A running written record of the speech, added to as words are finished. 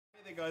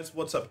Hey guys,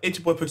 what's up? It's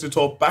your boy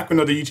Pixel back with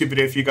another YouTube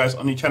video for you guys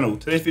on the channel.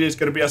 Today's video is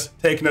going to be us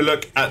taking a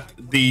look at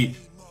the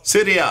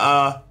Serie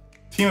A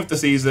Team of the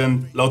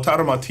Season,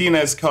 Lautaro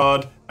Martinez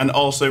card, and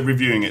also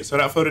reviewing it. So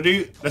without further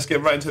ado, let's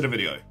get right into the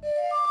video.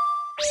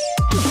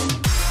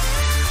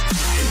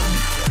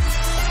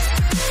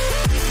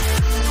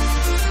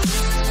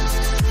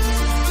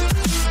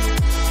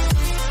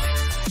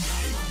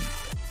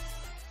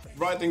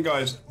 Right then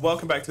guys,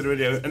 welcome back to the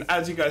video, and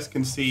as you guys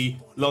can see,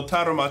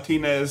 Lautaro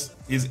Martinez,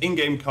 his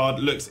in-game card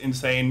looks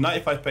insane.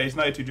 95 pace,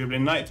 92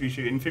 dribbling, 93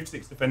 shooting,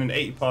 56 defending,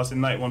 80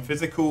 passing, 91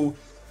 physical,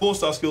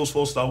 4-star skills,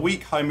 4-star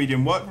weak, high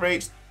medium work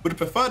rates. Would have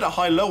preferred a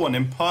high-low on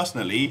him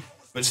personally,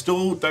 but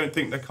still don't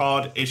think the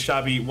card is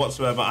shabby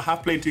whatsoever. I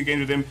have played 2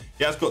 games with him.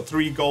 He has got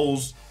 3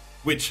 goals,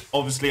 which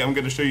obviously I'm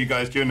going to show you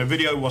guys during the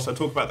video whilst I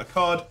talk about the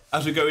card.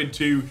 As we go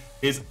into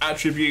his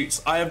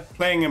attributes, I am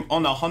playing him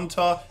on a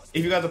hunter.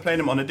 If you guys are playing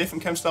him on a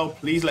different chem style,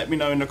 please let me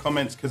know in the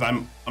comments, because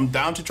I'm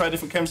down to try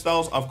different chem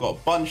styles. I've got a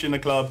bunch in the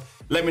club.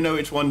 Let me know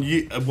which one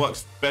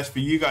works best for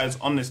you guys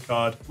on this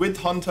card. With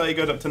Hunter, he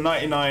goes up to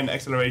 99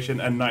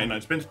 acceleration and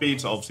 99 sprint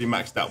speed, so obviously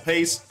maxed out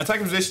pace.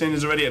 Attacking positioning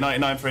is already at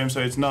 99 for him,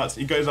 so it's nuts.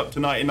 He goes up to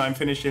 99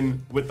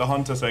 finishing with the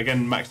Hunter, so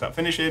again, maxed out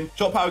finishing.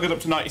 Shot power goes up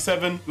to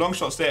 97, long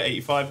shots stay at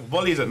 85,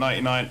 volleys at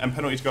 99, and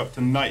penalties go up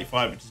to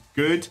 95, which is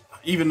good.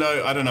 Even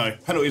though, I don't know,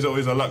 penalties are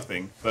always a luck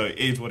thing, so it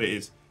is what it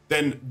is.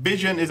 Then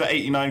vision is at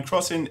 89,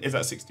 crossing is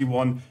at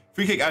 61,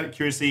 free kick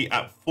accuracy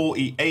at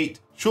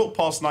 48, short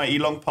pass 90,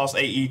 long pass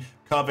 80,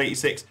 curve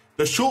 86.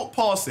 The short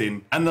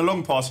passing and the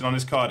long passing on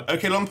this card,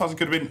 okay, long passing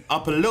could have been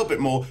up a little bit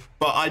more,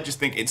 but I just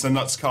think it's a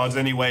nuts card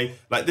anyway.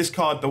 Like this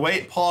card, the way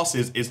it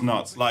passes is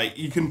nuts. Like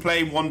you can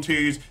play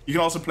 1-2s, you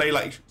can also play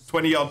like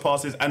 20-yard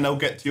passes, and they'll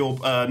get to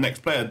your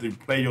next player, the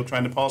player you're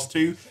trying to pass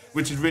to,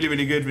 which is really,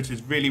 really good, which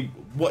is really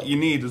what you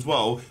need as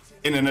well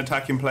in an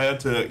attacking player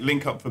to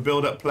link up for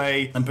build-up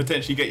play and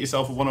potentially get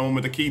yourself a one-on-one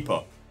with a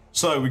keeper.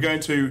 So we're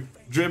going to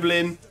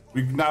dribbling.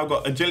 We've now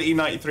got agility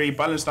 93,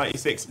 balance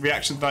 96,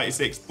 reactions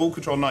 96, ball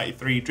control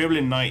 93,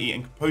 dribbling 90,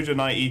 and composure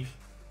 90.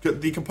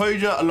 The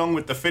composure along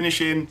with the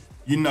finishing,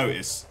 you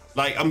notice.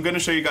 Like, I'm going to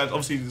show you guys,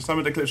 obviously, some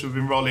of the clips have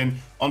been rolling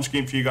on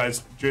screen for you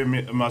guys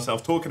during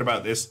myself talking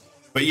about this.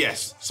 But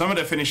yes, some of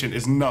the finishing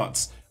is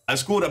nuts. I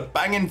scored a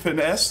banging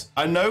finesse.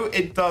 I know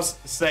it does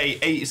say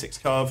 86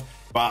 curve,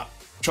 but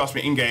trust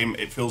me, in-game,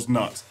 it feels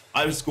nuts.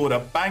 I scored a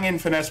banging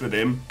finesse with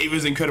him. It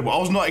was incredible. I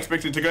was not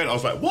expecting to go in. I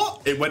was like,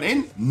 what? It went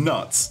in?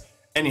 Nuts.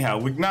 Anyhow,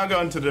 we now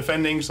go into the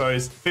defending. So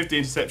it's 50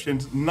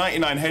 interceptions,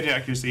 99 heading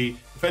accuracy,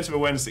 defensive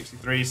awareness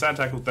 63, side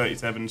tackle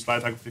 37,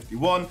 slide tackle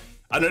 51.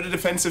 I know the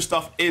defensive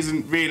stuff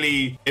isn't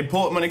really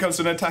important when it comes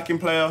to an attacking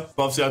player,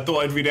 but obviously I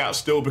thought I'd read it out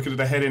still because of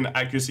the heading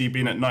accuracy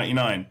being at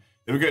 99.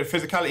 Then we go to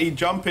physicality,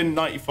 jumping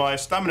 95,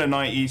 stamina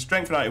 90,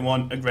 strength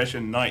 91,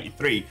 aggression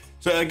 93.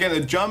 So again,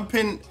 the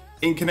jumping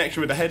in connection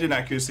with the heading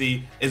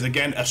accuracy is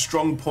again a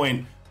strong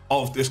point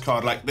of this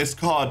card. Like this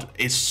card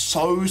is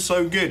so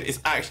good. It's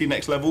actually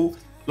next level.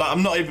 Like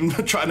I'm not even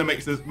trying to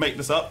make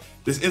this up.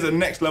 This is a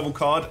next level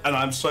card, and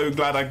I'm so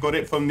glad I got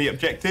it from the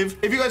objective.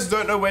 If you guys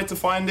don't know where to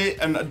find it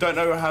and don't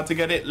know how to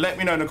get it, let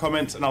me know in the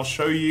comments and I'll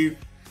show you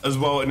as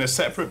well in a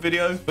separate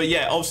video. But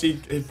yeah, obviously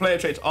his player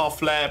traits are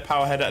flair,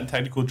 power header, and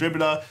technical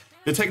dribbler.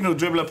 The technical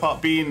dribbler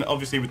part being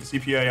obviously with the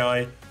CPU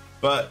AI,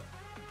 but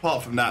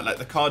apart from that, like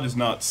the card is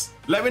nuts.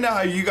 Let me know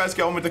how you guys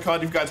get on with the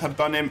card if you guys have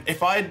done him.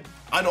 If I'd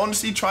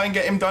honestly try and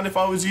get him done if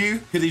I was you,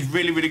 because he's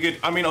really good.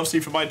 I mean,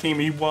 obviously for my team,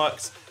 he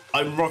works.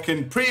 I'm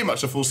rocking pretty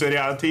much a full Serie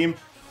A team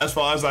as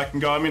far as I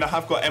can go. I mean, I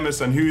have got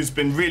Emerson, who's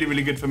been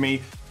really good for me.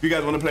 If you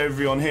guys want to play a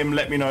review on him,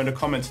 let me know in the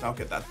comments and I'll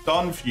get that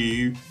done for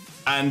you.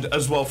 And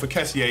as well for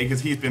Kessier,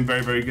 because he's been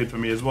very good for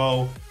me as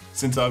well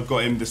since I've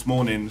got him this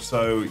morning.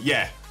 So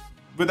yeah,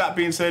 with that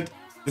being said,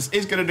 this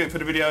is going to do it for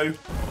the video.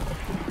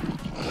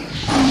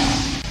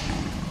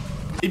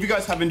 If you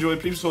guys have enjoyed,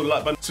 please hit the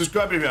like button,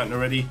 subscribe if you haven't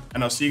already,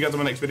 and I'll see you guys on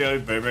my next video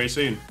very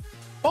soon.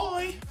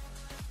 Bye!